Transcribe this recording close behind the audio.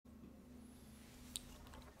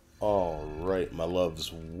Alright, my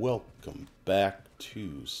loves, welcome back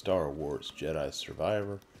to Star Wars Jedi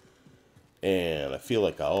Survivor. And I feel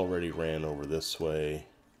like I already ran over this way.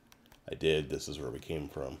 I did, this is where we came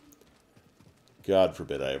from. God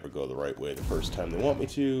forbid I ever go the right way the first time they want me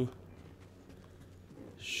to.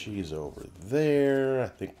 She's over there. I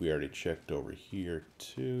think we already checked over here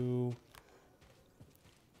too.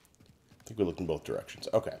 I think we're looking both directions.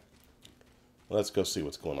 Okay. Let's go see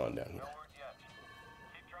what's going on down here.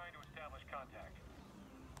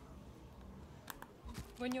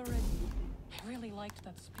 When you're ready. I really liked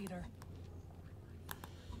that speeder.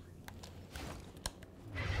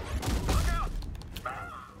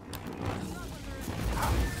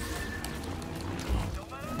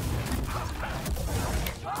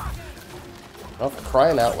 Oh, for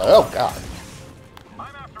crying out loud. Oh, God.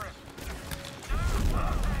 I'm after it.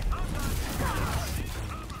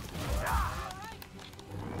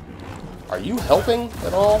 Are you helping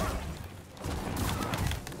at all?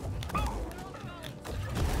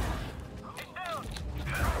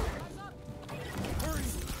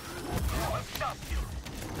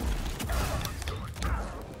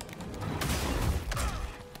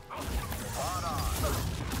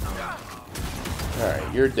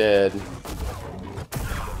 Alright, you're dead.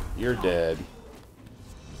 You're dead.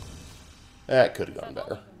 That could have gone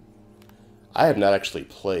better. I have not actually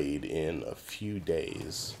played in a few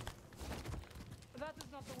days.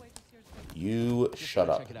 You shut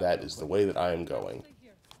up. That is the way that I am going.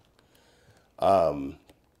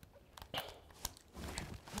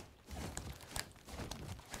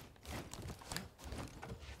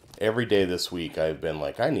 Every day this week I've been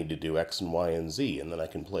like, I need to do X and Y and Z, and then I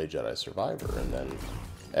can play Jedi Survivor, and then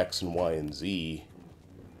X and Y and Z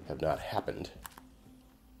have not happened.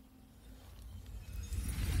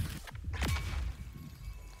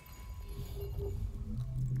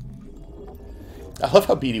 I love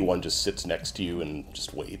how BD1 just sits next to you and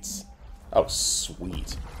just waits. Oh,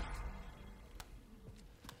 sweet.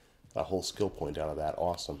 A whole skill point out of that.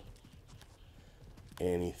 Awesome.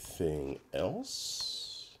 Anything else?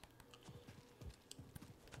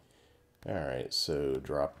 Alright, so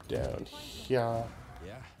drop down here.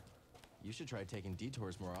 Yeah, you should try taking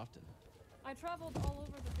detours more often. I traveled all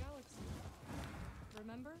over the galaxy.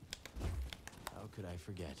 Remember? How could I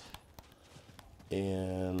forget?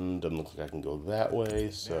 And doesn't look like I can go that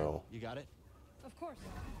way, so... You got it? Of course.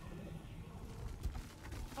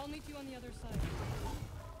 I'll meet you on the other side.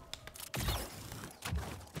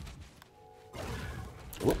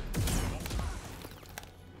 Whoop.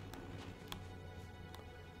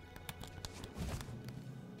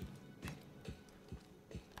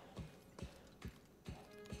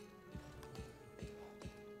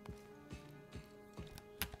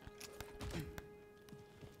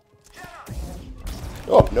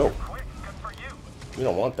 Oh, no. We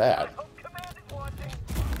don't want that.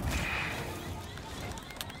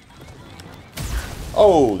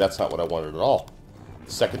 Oh, that's not what I wanted at all.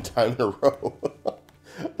 Second time in a row.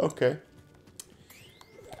 Okay.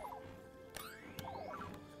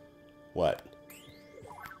 What?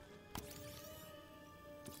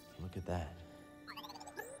 Look at that.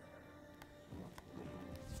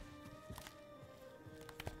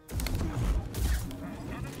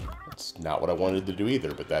 That's not what I wanted to do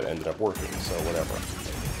either, but that ended up working, so whatever.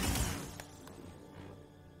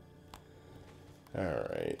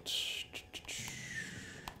 Alright.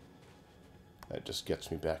 That just gets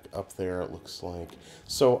me back up there, it looks like.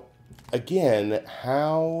 So, again,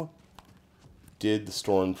 how did the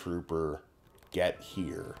Stormtrooper get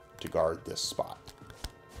here to guard this spot?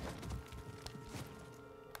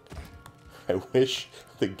 I wish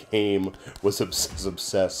the game was as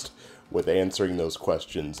obsessed with answering those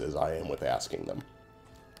questions as I am with asking them.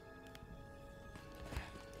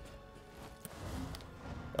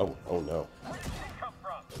 Oh, oh no.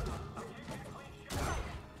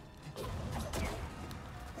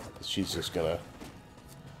 She's just gonna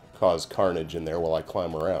cause carnage in there while I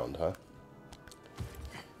climb around, huh?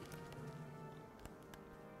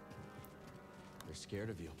 They're scared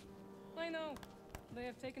of you. I know. They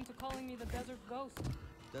have taken to calling me the Desert Ghost.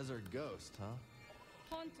 Desert Ghost, huh?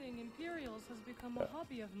 Haunting Imperials has become a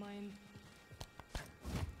hobby of mine.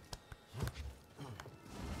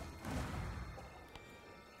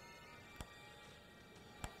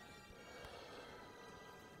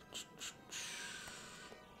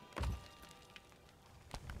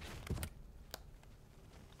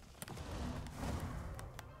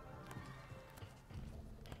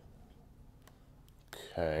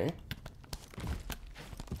 Okay.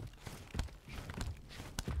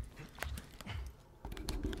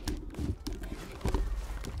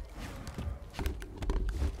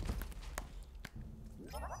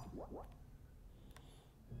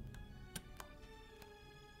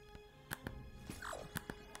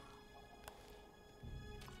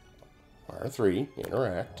 R3,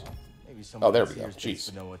 interact. Maybe Oh, there we go. would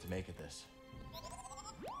Jeez. know what to make of this.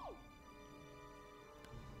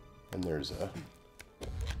 And there's a...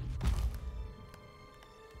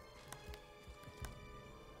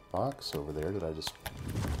 box over there. Did I just...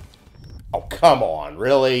 Oh, come on,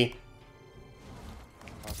 really?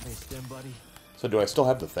 Okay, stim, buddy. So do I still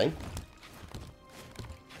have the thing?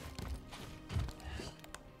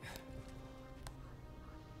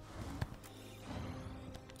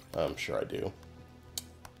 I'm sure I do.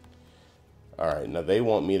 Alright, now they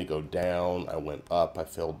want me to go down. I went up. I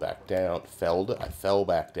fell back down. I fell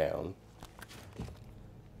back down.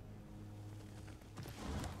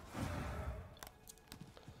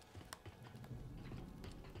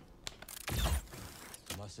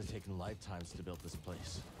 It must have taken lifetimes to build this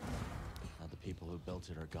place. Now the people who built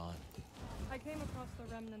it are gone. I came across the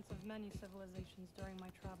remnants of many civilizations during my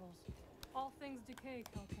travels. All things decay,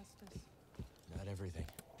 Cal Kestis. Not everything.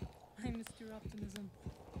 I missed your optimism.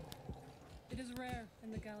 It is rare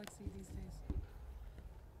in the galaxy these days.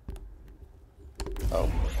 Oh.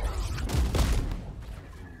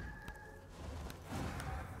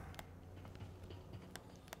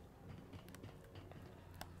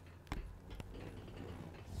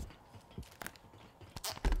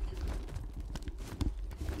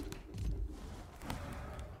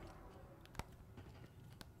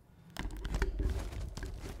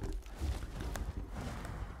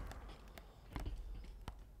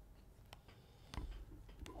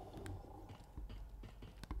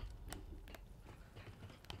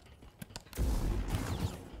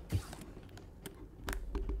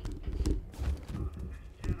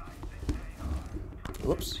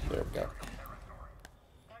 Whoops, there we go. That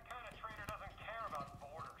kind of trader doesn't care about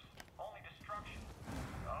borders, only destruction.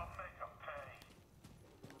 I'll make them pay.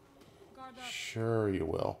 Guard up. Sure you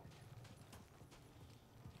will.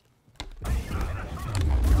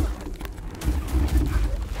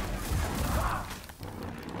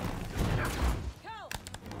 Cal!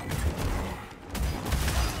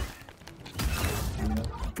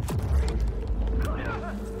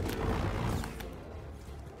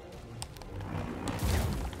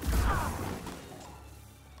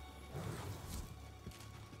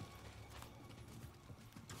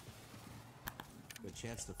 Good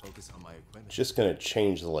chance to focus on my equipment. Just gonna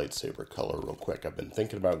change the lightsaber color real quick. I've been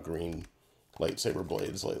thinking about green lightsaber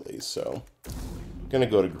blades lately, so gonna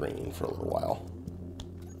go to green for a little while.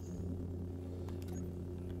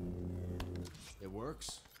 It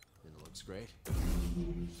works. It looks great.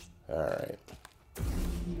 Alright.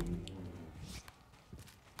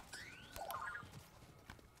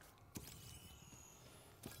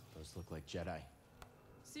 Those look like Jedi.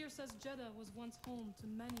 Seer says Jeddah was once home to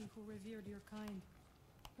many who revered your kind.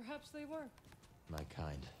 Perhaps they were. My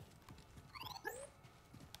kind.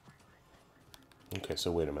 Okay,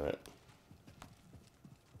 so wait a minute.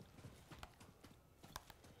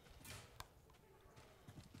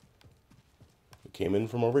 We came in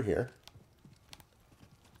from over here.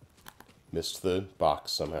 Missed the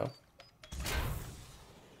box somehow.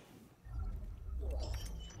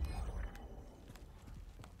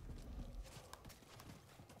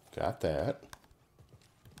 Got that.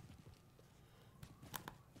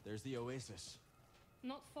 There's the oasis.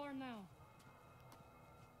 Not far now.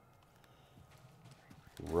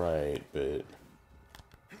 Right, but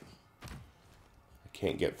I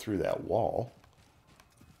can't get through that wall.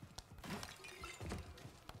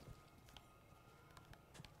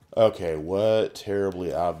 Okay, what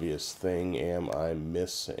terribly obvious thing am I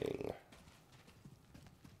missing?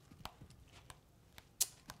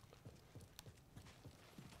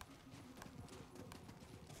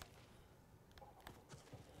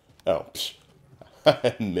 Oh, psh.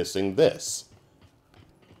 I'm missing this.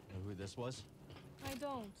 Know who this was? I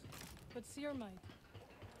don't, but Seer might.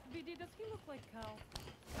 BD, does he look like Cal?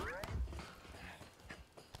 You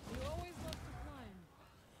always love to climb.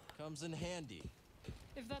 Comes in handy.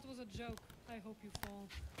 If that was a joke, I hope you fall.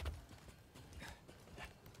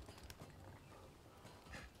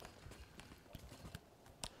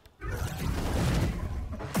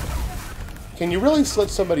 Can you really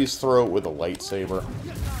slit somebody's throat with a lightsaber?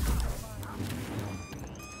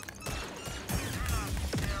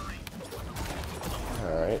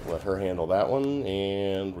 Alright, let her handle that one,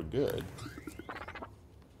 and we're good.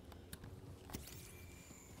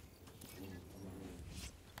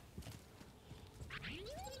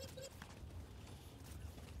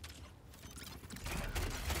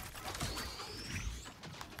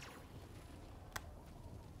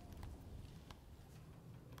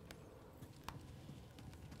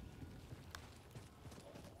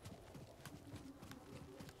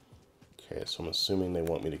 Okay, so I'm assuming they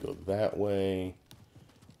want me to go that way.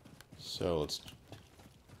 So So let's...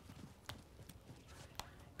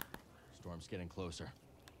 Storm's getting closer.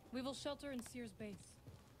 We will shelter in Sear's base.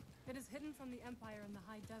 It is hidden from the Empire in the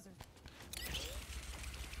high desert.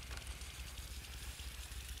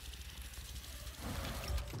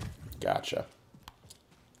 Gotcha.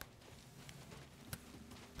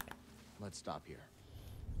 Let's stop here.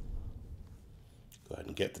 Go ahead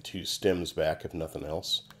and get the 2 stems back, if nothing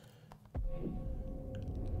else.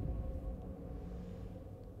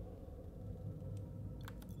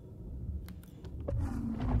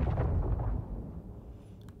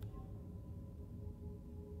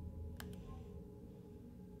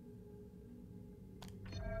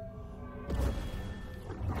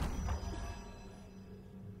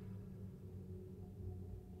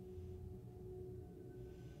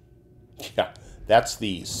 Yeah, that's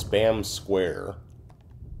the spam square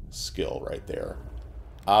skill right there.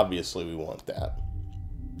 Obviously, we want that.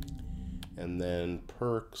 And then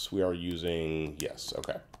perks, we are using... Yes,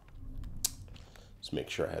 okay. Let's make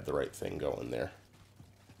sure I had the right thing going there.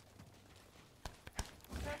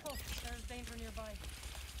 Careful, there's danger nearby.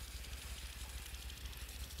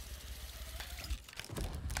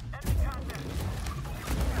 Enemy contact.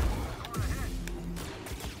 Going ahead.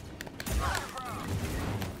 Underground.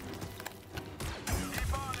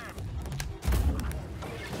 Keep on him.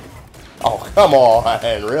 Oh, come on,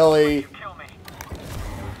 really? Kill me.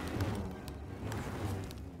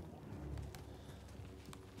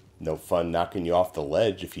 No fun knocking you off the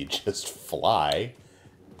ledge if you just fly.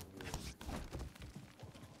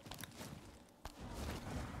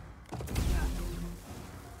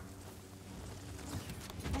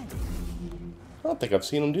 I don't think I've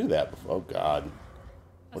seen him do that before. Oh, God.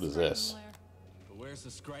 What is this? Lair. But where's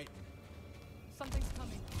the Skrite? Something's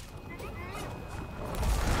coming.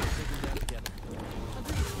 Take them down together.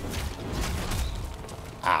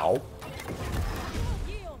 Ow.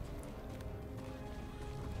 Yield!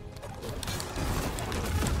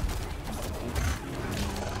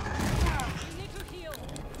 We need to heal.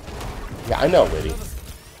 Yeah, I know, Liddy.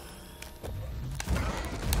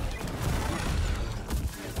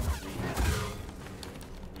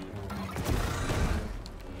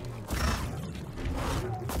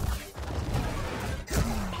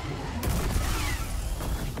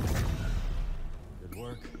 Good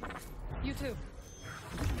work. You too.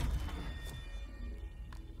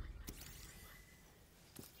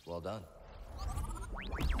 Well done.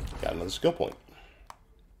 Got another skill point.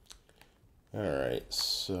 Alright,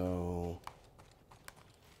 so...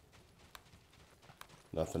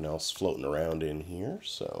 Nothing else floating around in here,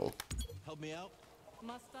 so... Help me out?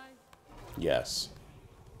 Must I? Yes.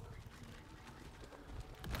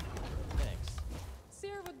 Thanks.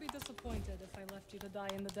 Sear would be disappointed if I left you to die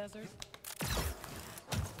in the desert.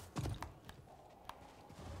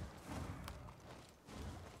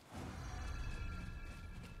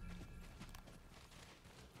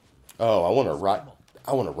 Oh, I want to ride...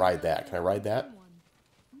 I want to ride that. Can I ride that?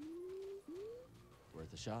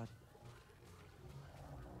 Worth a shot.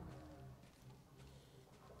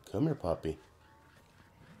 Come here, puppy.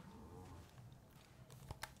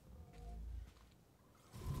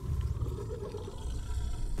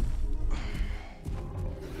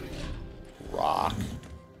 Rock.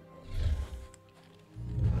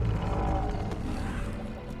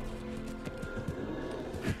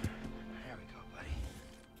 There we go, buddy.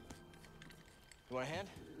 You want a hand?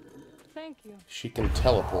 Thank you, She can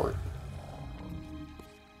teleport.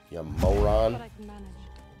 You moron. but I can manage.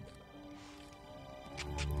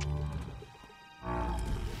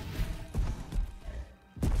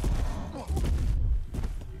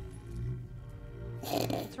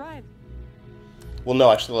 Let's ride. Well,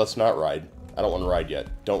 no, actually, let's not ride. I don't want to ride yet.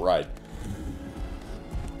 Don't ride.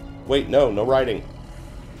 Wait, no, no riding.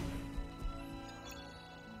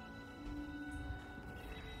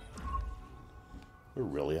 We're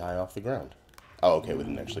really high off the ground. Oh, okay, we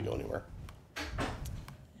didn't actually go anywhere.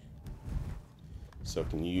 So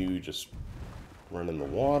can you just run in the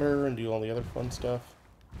water and do all the other fun stuff?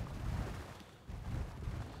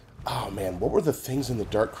 Oh, man, what were the things in the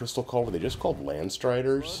Dark Crystal called? Were they just called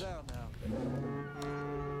Landstriders? Slow down now.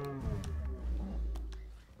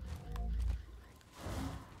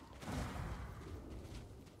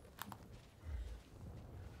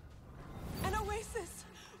 An oasis!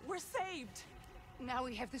 We're saved! Now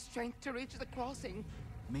we have the strength to reach the crossing.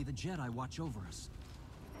 May the Jedi watch over us.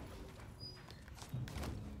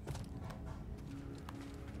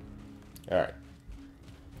 Alright.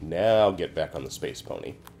 Now get back on the space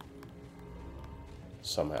pony.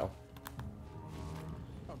 Somehow.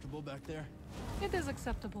 Comfortable back there? It is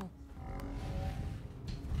acceptable.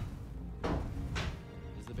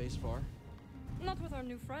 Is the base far? Not with our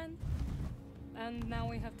new friend. And now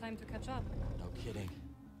we have time to catch up. No kidding.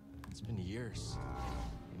 It's been years.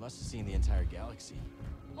 You must have seen the entire galaxy.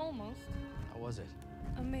 Almost. How was it?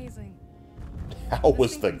 Amazing. How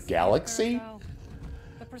was the Nothing can see galaxy? Farewell.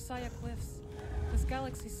 The Persaya Cliffs. This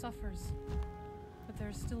galaxy suffers. But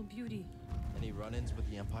there's still beauty. Any run-ins with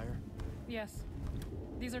the Empire? Yes.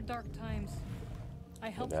 These are dark times. I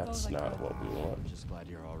helped That's those I not could. what we want. I'm just glad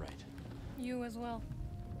you're all right. You as well.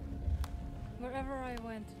 Wherever I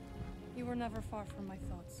went, you were never far from my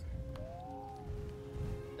thoughts.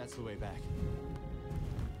 That's the way back.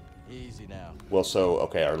 Easy now. Well, so,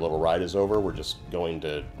 okay, our little ride is over. We're just going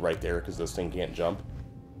to right there because this thing can't jump.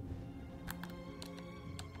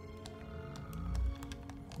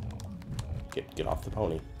 Get off the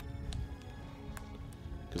pony.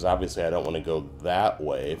 Because obviously I don't want to go that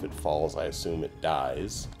way. If it falls, I assume it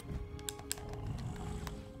dies.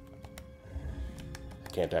 I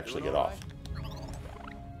can't actually get off.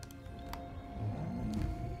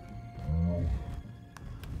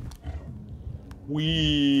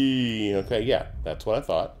 Whee! Okay, yeah, that's what I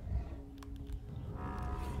thought.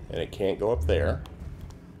 And it can't go up there.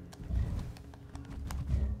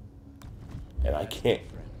 And I can't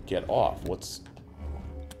get off. What's...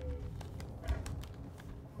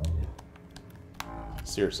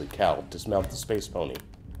 Seriously, Cal, dismount the space pony.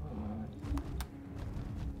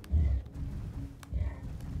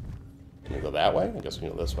 Can we go that way? I guess we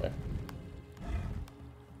can go this way.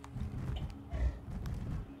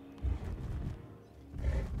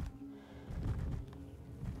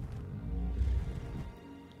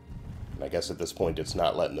 I guess at this point it's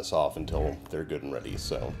not letting us off until they're good and ready,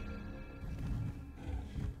 so...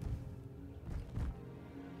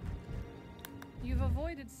 You've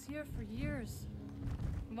avoided Seer for years.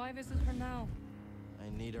 Why visit her now?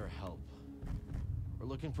 I need her help. We're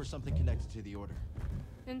looking for something connected to the Order.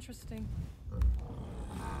 Interesting.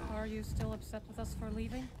 Are you still upset with us for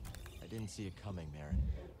leaving? I didn't see it coming, Marin.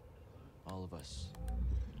 All of us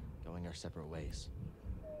going our separate ways.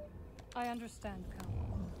 I understand, Cal.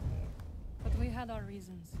 But we had our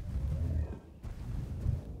reasons.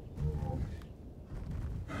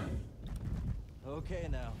 Okay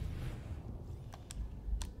now.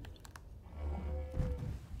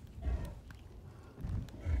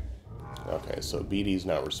 Okay, so BD's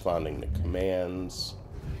not responding to commands.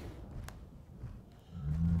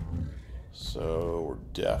 So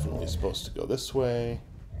we're definitely supposed to go this way.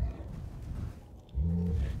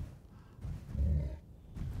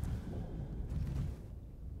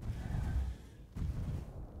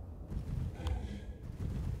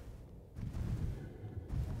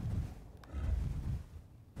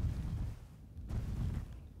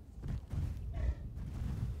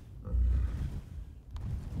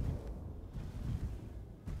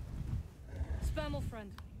 Spammel friend,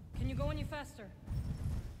 can you go any faster?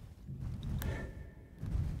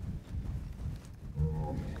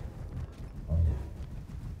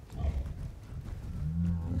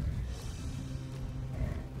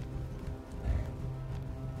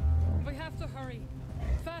 We have to hurry.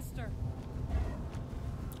 Faster.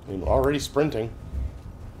 I mean, already sprinting.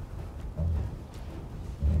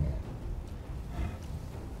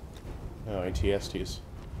 Oh, ATSTs.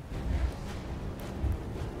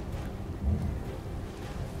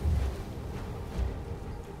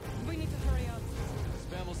 We need to hurry up.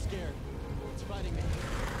 Spammel's scared. It's fighting me.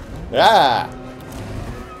 Ah!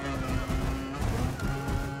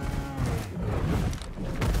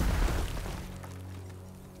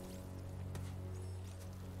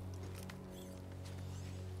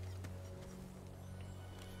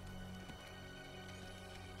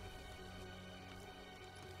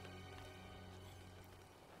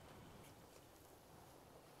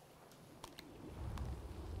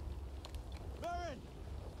 Marin!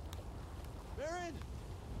 Marin!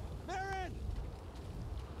 Marin!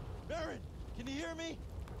 Marin! Can you hear me?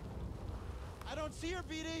 I don't see her,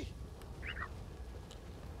 BD!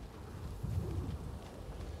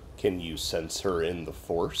 Can you sense her in the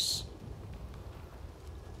Force,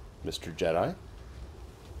 Mr. Jedi?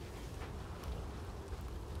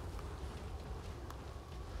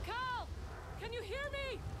 Cal! Can you hear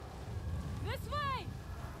me? This way!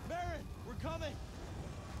 Marin! We're coming!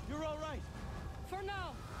 You're all right! For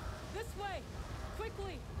now. This way.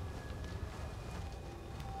 Quickly.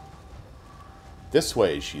 This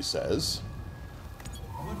way, she says.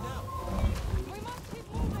 What now? We must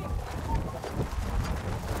keep moving.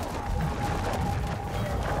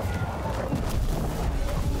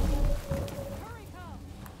 Hurry, Cal.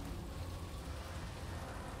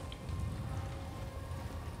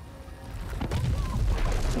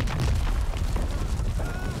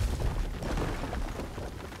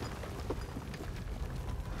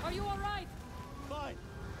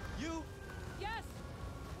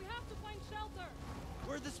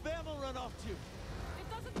 Where'd the spam'll run off to? It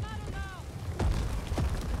doesn't matter now.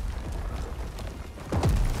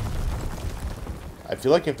 I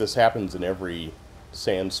feel like if this happens in every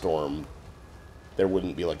Sandstorm, there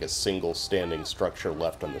wouldn't be like a single standing structure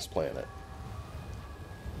left on this planet.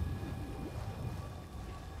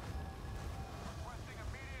 Requesting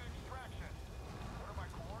immediate extraction. What are my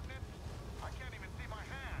coordinates? I can't even see my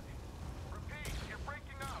hand. Repeat, you're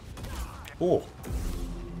breaking up. Ooh.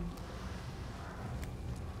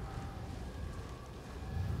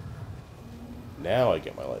 Now I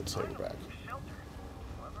get my lightsaber back. Shelter.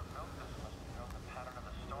 Whoever built this must have known the pattern of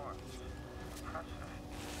the storm. Impressive.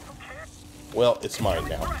 Who cares? Well, it's mine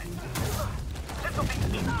now. This'll be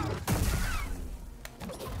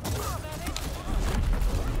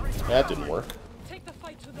That didn't work. Take the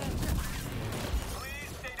fight to them. Please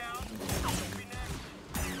stay down. Don't be next.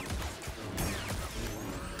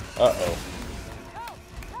 Uh-oh. Help!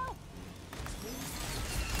 Help!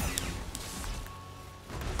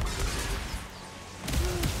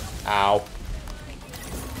 Ow.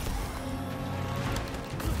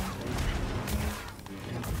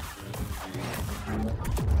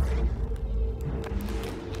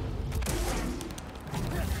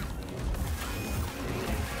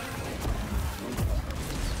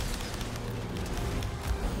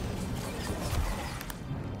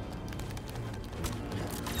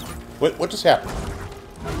 What just happened?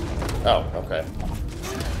 Oh, okay.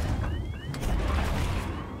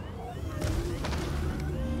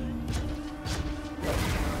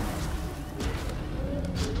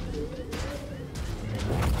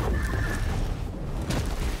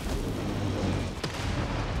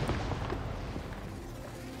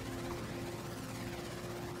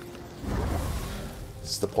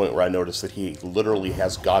 This is the point where I notice that he literally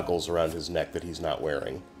has goggles around his neck that he's not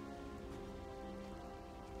wearing.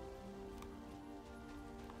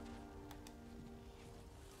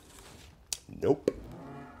 Nope.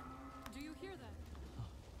 Do you hear that?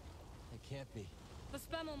 It can't be. The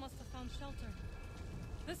spamel must have found shelter.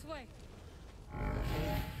 This way,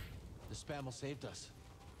 The spam'll saved us.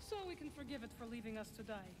 so we can forgive it for leaving us to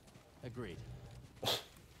die. Agreed.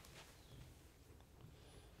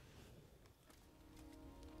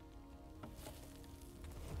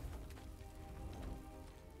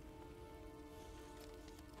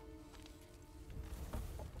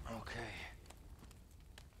 Okay.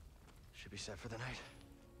 Should be set for the night.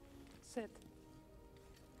 Sit.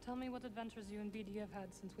 Tell me what adventures you and BD have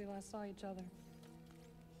had since we last saw each other.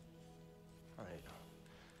 All right.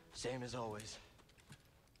 Same as always.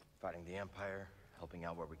 Fighting the Empire, helping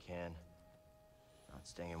out where we can. Not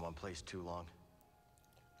staying in one place too long.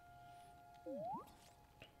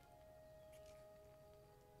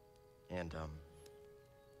 And,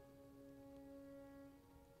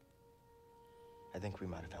 I think we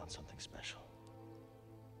might have found something special.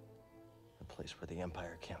 A place where the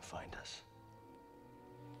Empire can't find us.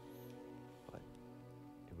 But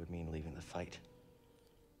it would mean leaving the fight.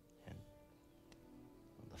 And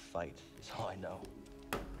the fight is all I know.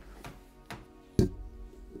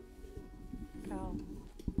 Cal.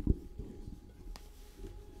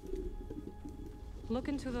 Look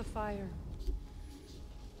into the fire.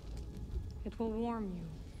 It will warm you.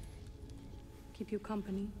 Keep you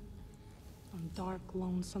company on dark,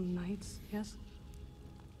 lonesome nights, yes?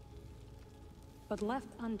 But left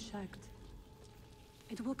unchecked,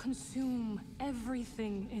 it will consume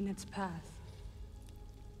everything in its path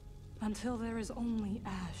until there is only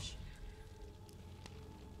ash.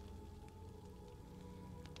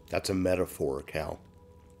 That's a metaphor, Cal.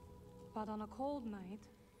 But on a cold night,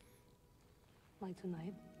 like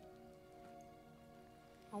tonight,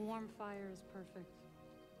 a warm fire is perfect.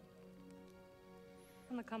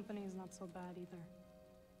 And the company is not so bad either.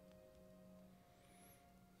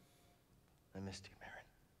 I missed you, Marin.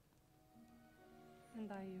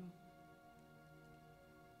 And I you.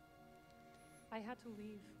 I had to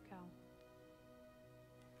leave, Cal.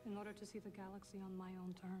 In order to see the galaxy on my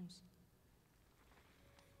own terms.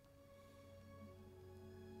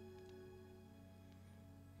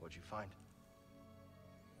 What'd you find?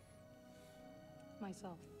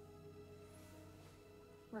 Myself.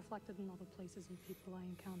 Reflected in all the places and people I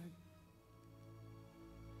encountered.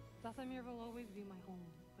 Dathomir will always be my home,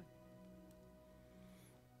 but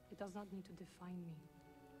it does not need to define me.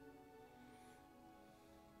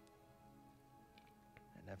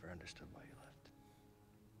 I never understood why you left.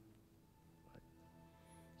 But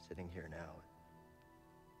sitting here now,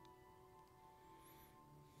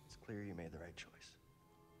 it's clear you made the right choice.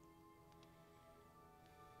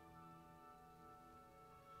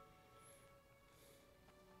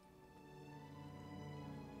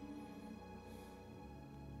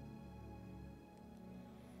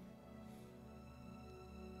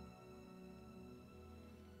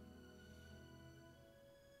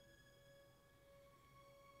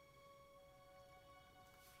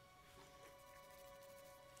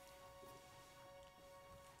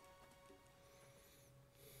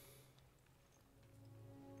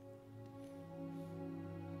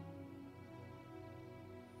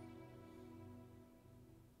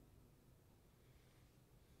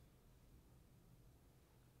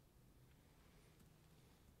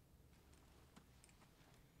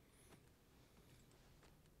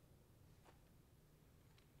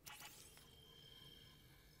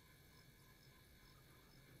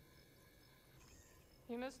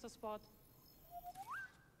 You missed a spot.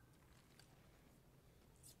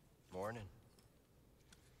 Morning.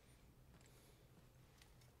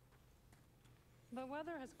 The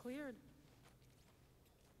weather has cleared.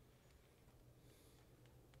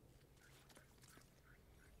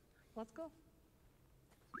 Let's go.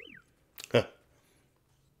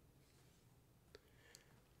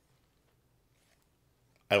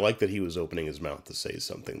 I like that he was opening his mouth to say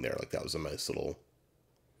something there. Like, that was a nice little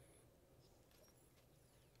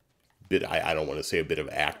bit. I don't want to say a bit of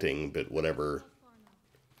acting, but whatever.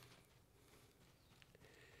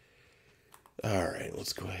 Alright,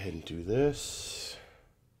 let's go ahead and do this.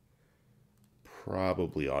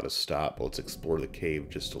 Probably ought to stop, but let's explore the cave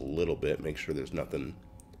just a little bit. Make sure there's nothing,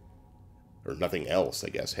 or nothing else, I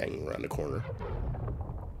guess, hanging around the corner.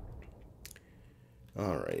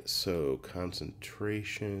 Alright, so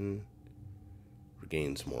concentration.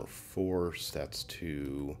 Regains more force. That's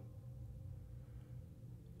 2.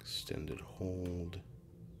 Extended hold.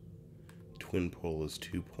 Twin pull is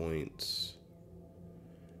 2 points.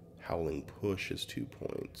 Howling push is 2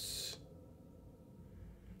 points.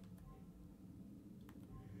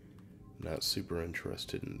 Not super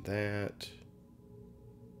interested in that.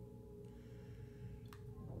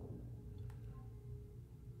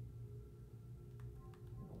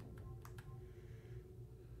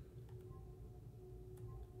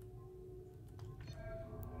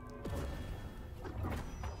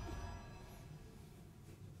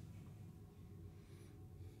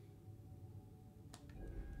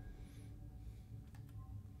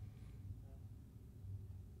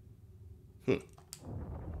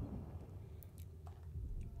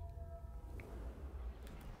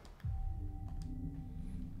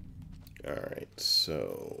 Alright,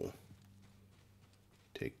 so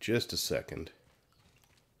take just a second.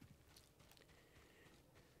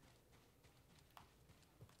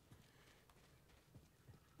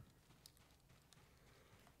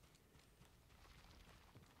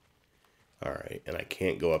 Alright, and I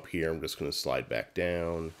can't go up here. I'm just going to slide back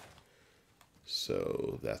down.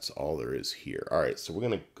 So that's all there is here. Alright, so we're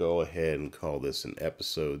going to go ahead and call this an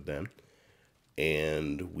episode then.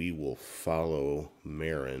 And we will follow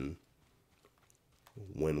Marin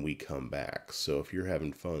when we come back. So if you're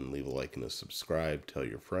having fun, leave a like and a subscribe. Tell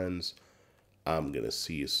your friends. I'm going to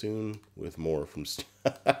see you soon with more from...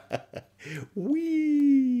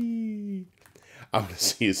 Whee! I'm going to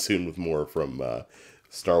see you soon with more from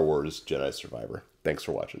Star Wars Jedi Survivor. Thanks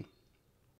for watching.